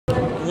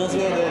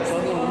안녕하세요. 네,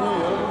 저는 오늘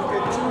여러분께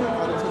춤을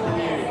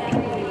가르쳐드릴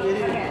 1일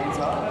강사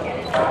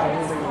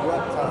정선생이고요.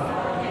 자,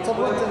 첫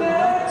번째는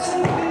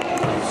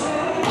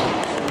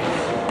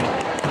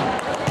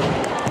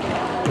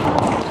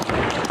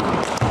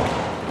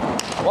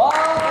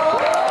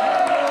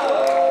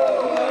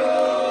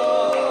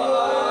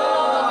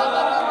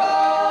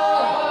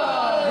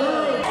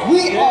We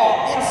are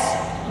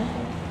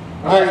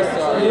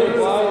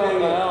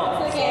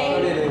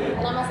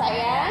Nama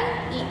saya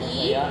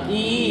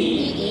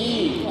Ii.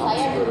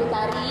 Saya guru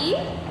tari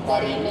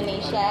dari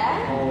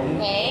Indonesia.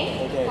 Oke.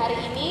 Hari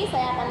ini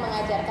saya akan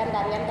mengajarkan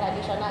tarian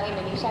tradisional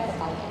Indonesia ke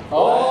kalian.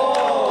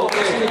 Oh,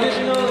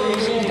 traditional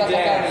Indonesian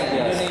dance.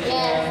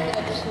 Yes,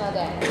 traditional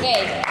dance.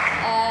 Okay.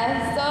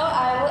 So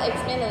I will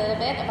explain a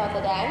little bit about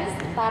the dance.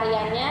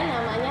 Tariannya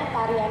namanya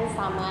Tarian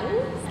Saman.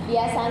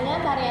 Biasanya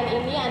tarian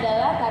ini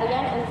adalah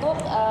tarian untuk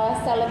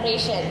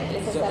celebration.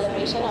 It's a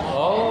celebration of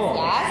dance.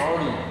 Yes.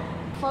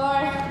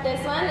 For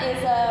this one is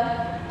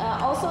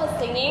also a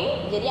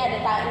singing. Jadi ada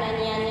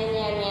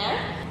nyanyiannya,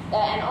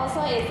 and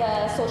also it's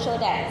a social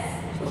dance.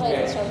 So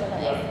it's a social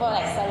dance. It's for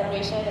like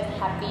celebration, it's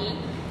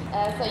happy.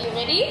 So you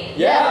ready?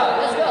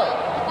 Yeah, let's go.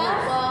 Kita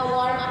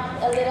warm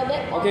up a little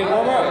bit. Okay,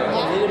 warm up.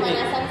 Ya,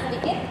 pemanasan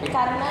sedikit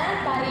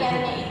karena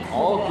tariannya itu.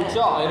 Oh, good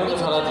job. 이런 거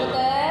잘하지.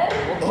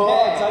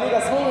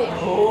 자리가 손이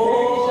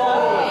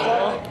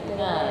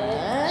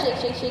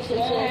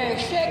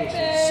Shake.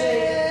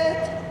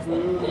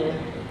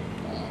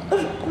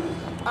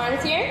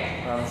 Arms here?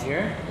 Arms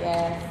here.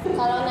 Yes.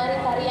 Kalau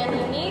nari tarian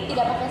ini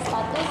tidak pakai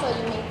sepatu, so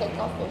you may take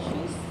off your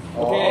shoes.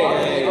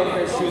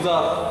 Okay, shoes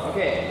up.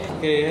 Okay.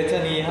 Okay,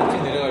 혜찬이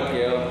한층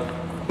내려갈게요.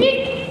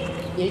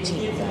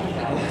 1층.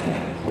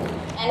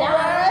 And now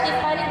I'm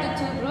divided into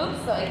two groups,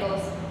 so it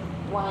goes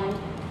 1,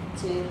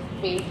 2,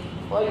 3,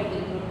 4. You do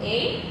group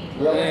A.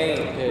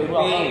 Okay. Group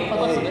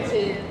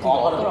 2, 3,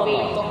 4.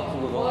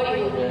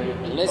 You do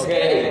group B. Let's get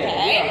it.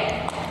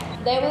 Okay.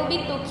 There will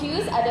be two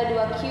cues, ada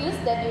dua cues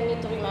that you need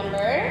to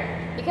remember.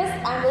 Because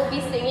I will be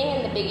singing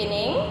in the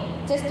beginning,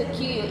 just to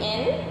cue you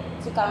in,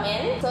 to come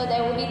in. So there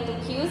will be two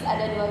cues,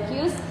 ada dua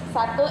cues.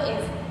 Satu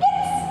is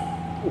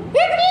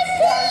hits.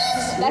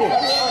 That's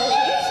for me only.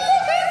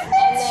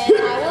 And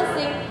then I will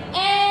sing.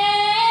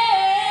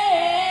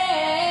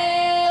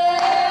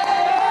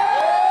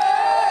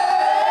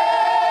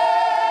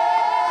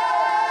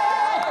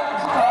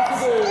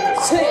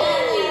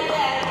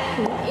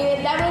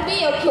 That will be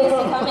your cues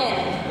to come in.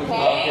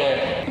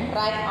 Okay.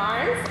 Right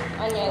arms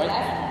on your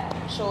left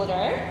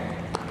shoulder.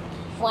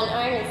 One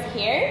arm is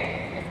here.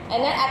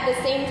 And then at the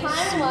same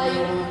time while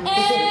you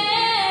lift.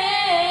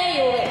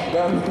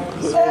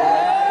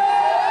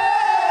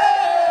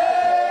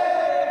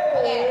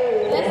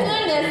 Okay, let's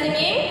learn the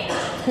singing.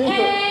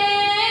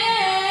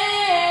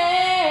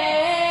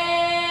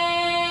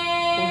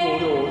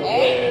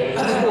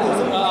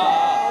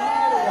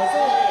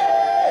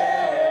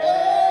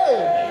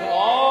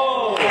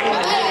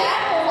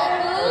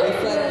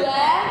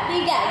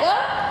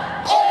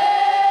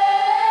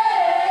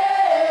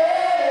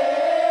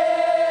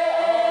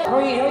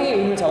 형이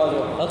음을 잡아줘.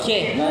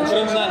 오케이.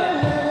 그럼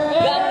난.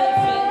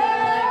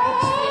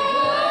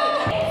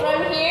 From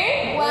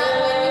here, when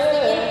we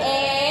sing in A,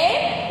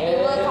 we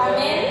will come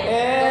in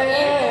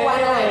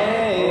one line.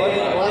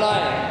 One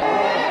line.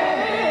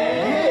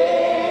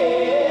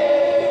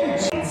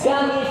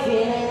 Got me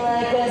feeling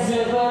like a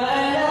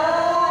superhero.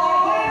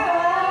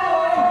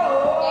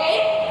 Okay,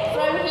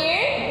 from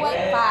here,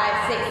 1,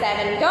 5, 6,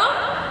 7, go.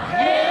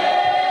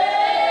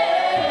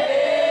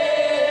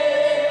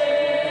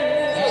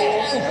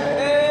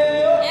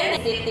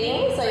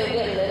 Sitting, so you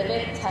get a little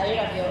bit tired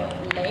of your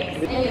legs.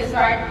 And you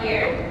start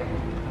here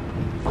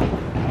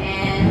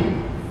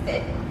and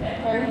sit.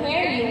 From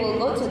here, you will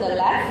go to the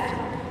left,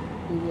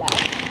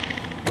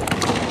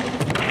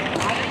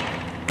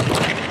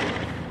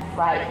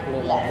 right,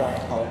 left.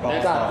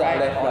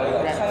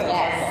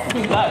 Yes.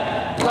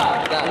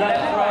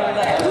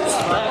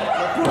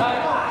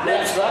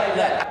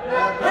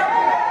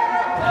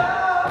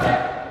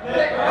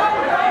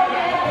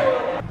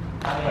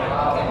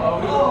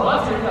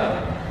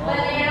 But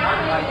later on,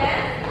 when you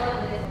dance, you go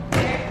to this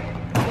here,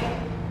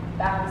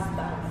 bounce.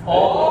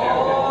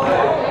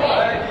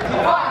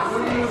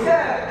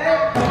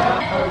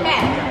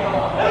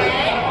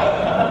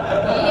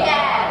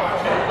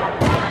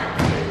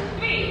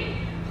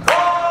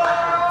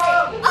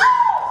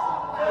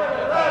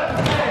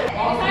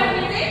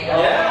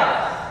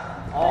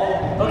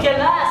 Okay,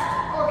 last.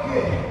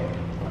 Okay.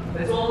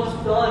 It's almost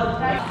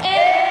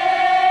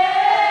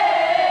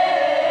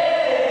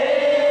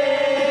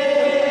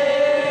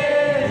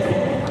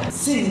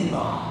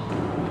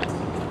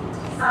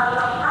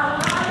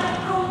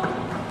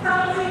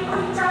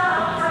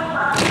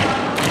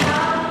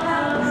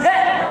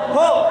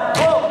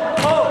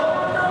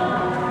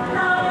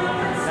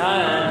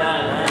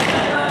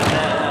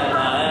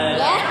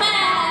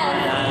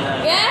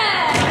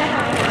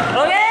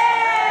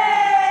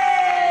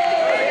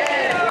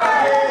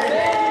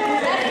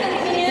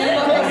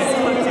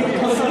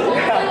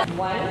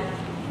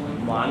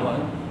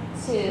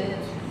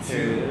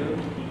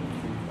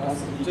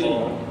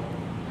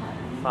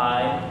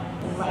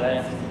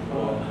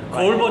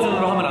거울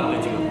버전으로 하면 안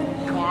돼, 지금.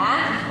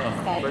 Yeah.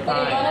 Okay. But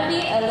it's gonna be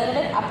a little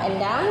bit up and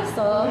down,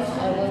 so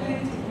I will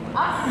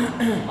up,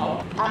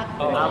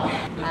 up.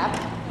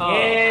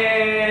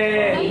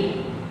 예.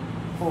 3,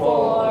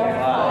 4,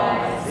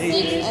 5,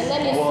 6, and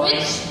then you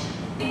switch.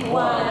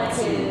 1,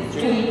 2,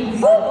 3.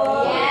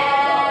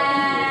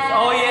 Yeah.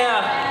 Oh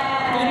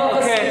yeah.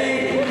 Okay.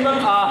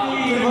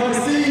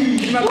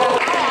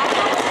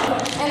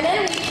 And then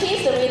we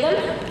change the rhythm.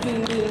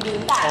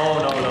 Oh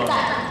no.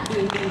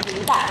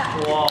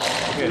 Wow.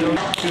 Okay.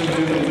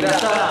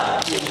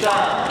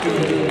 Yeah.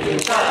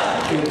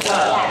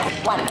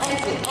 1 and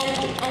 2 and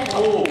 3 and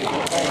 4.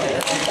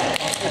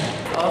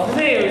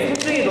 선생님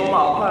손등이 너무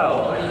아파요.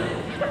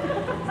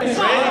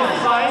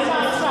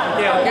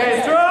 Okay,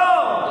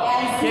 strong.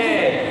 Yes.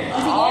 Okay.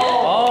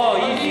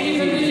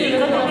 Easy.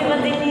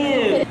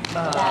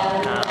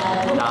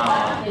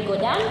 Down. You go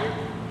down.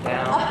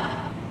 Up.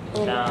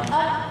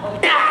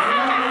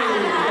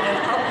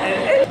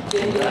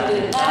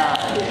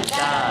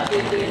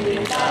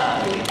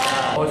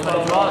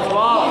 좋아.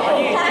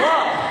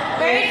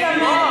 Very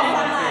dramatic.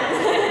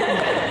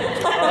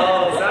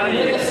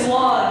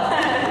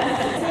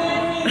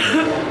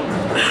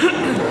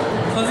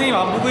 선생님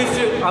안 보고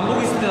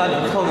있을 때 난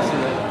연습하고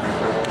있을래.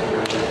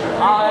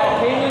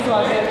 개인 연습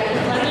안 해.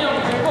 아니요,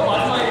 제거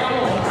마지막에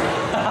까먹어.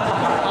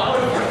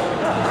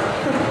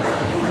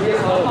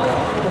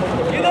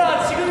 얘들아,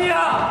 지금이야.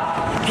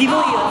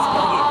 비보이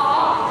연습하기.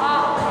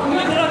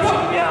 얘들아,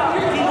 지금이야.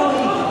 비보이.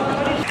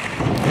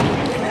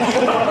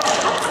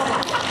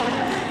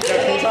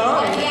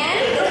 Again,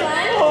 this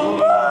one.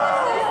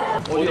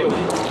 어디?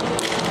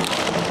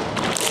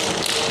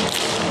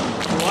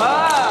 와.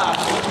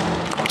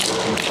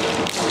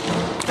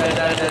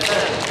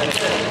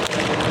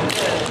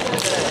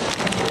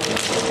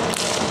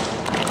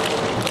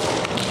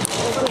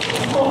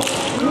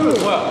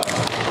 뭐야?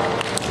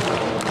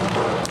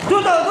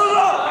 들어다!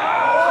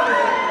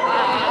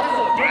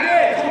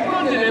 첫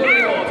번째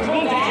레벨이요. 두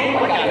번째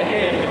주문밖에 안 해.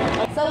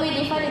 So we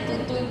divide it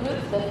into 2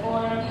 groups. The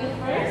 4 of you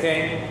first. 오케이.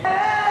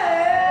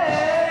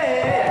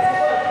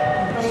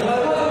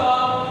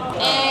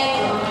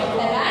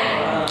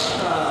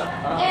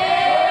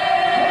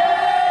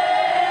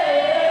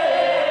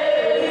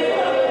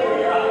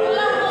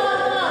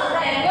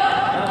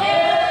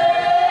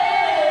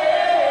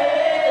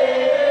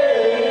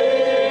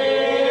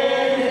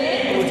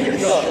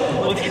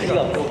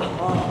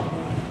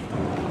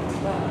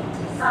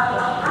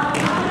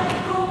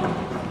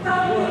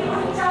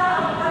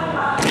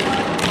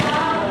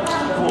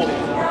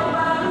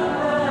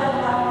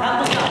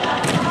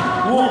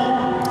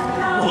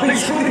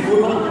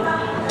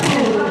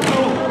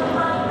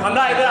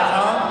 간다 얘들아.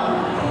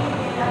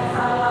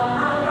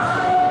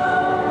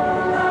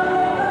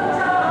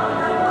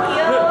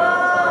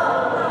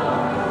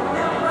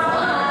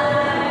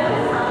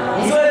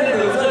 웃어야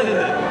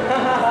되는데.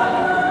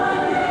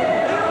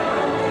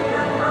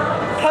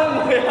 상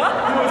뭐야?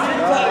 이거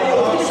진짜 이거.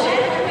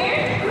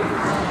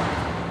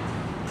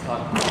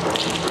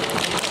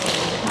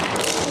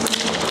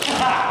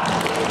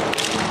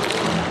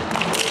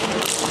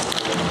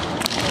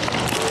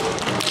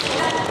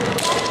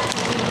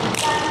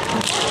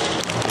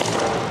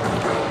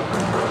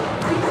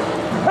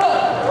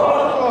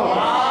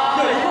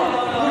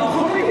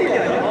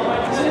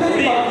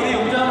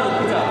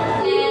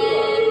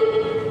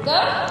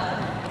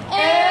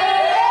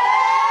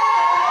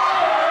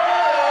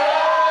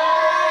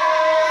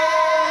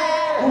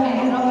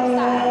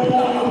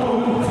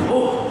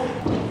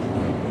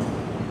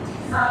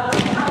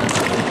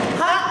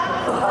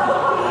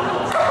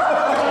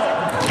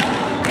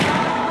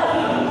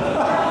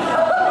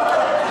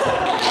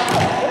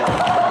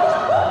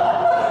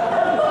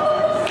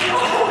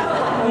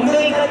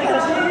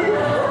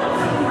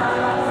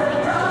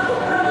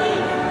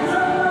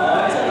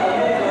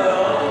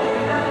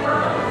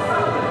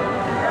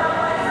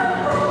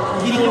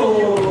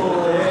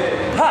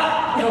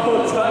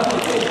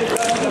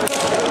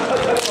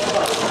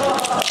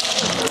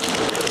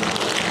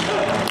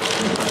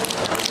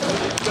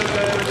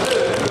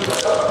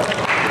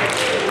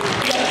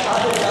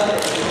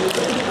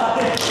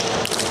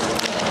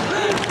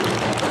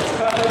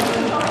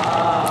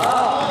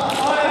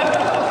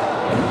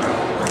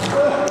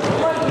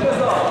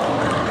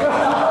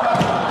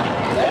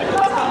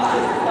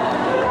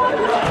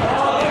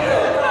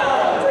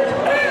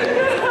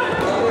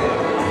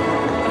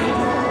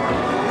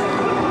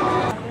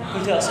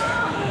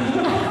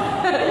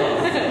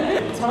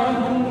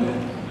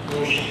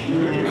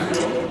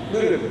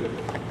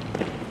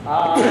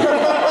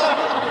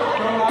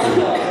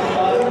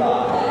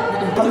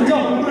 감정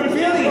공부를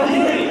피하는 거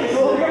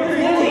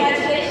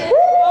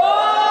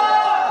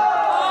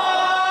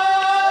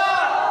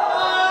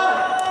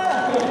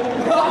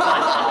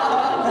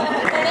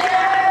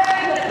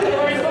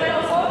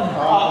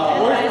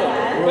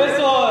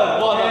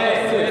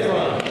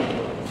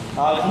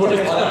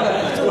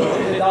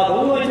나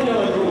너무 많이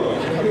틀려가지고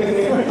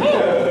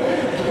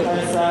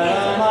할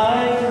사람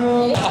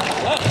알고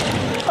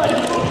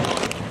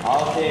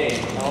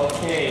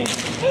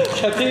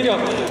자, 태일이 형.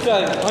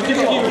 자, 바퀴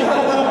돌리고.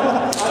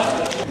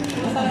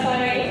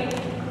 Sorry.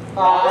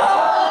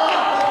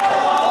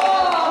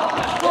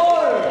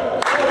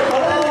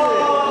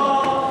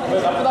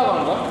 왜 나쁘다고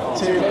한 거야?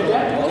 제일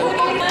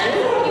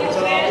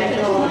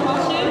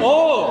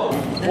오!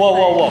 와,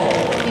 와, 와.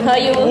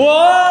 Hayu. 와!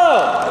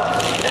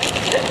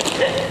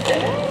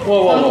 와,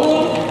 와, 와.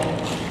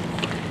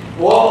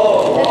 와.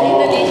 That's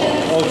Indonesian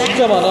어, snack.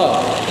 진짜 많아.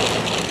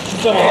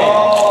 진짜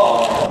많아.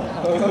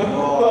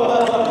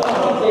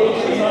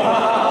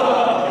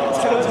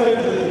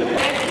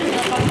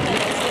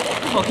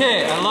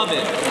 오케이, I love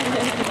it.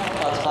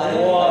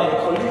 와,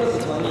 걸린 것도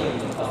전이.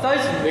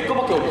 사이즈 내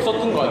거밖에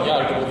없었던 거 아니야?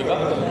 이렇게 보니까.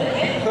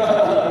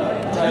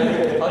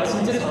 아,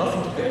 진짜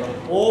잘했으면 좋겠다.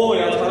 오,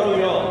 야, 잘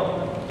어울려.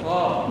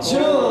 와,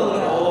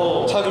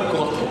 지금 작을 것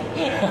같아.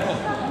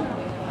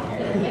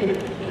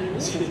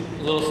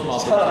 너였으면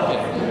앞에.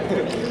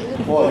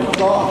 와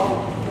이쁘다.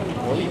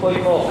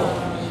 이거.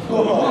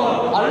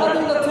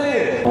 알라딘 같아.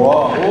 와.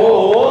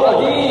 오,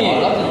 알라딘.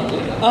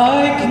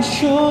 I can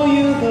show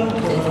you the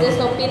Is this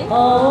Sopin?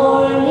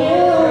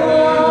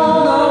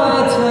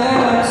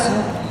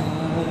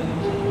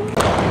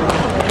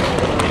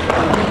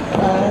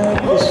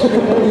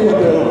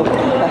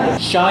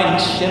 Shine,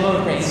 shimmer,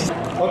 rain.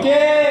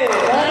 오케이,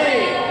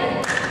 다리.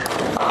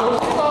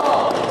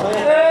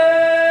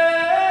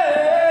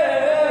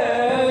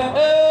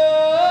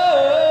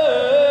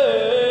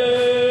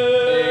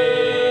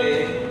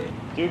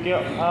 찍을게요.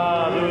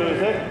 하나, 둘,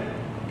 셋.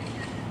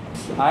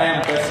 I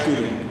am best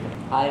student.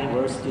 I'm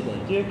worst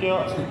student.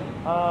 찍을게요.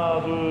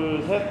 하나,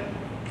 둘, 셋.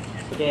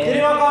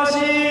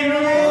 테리마카시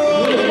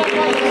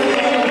루.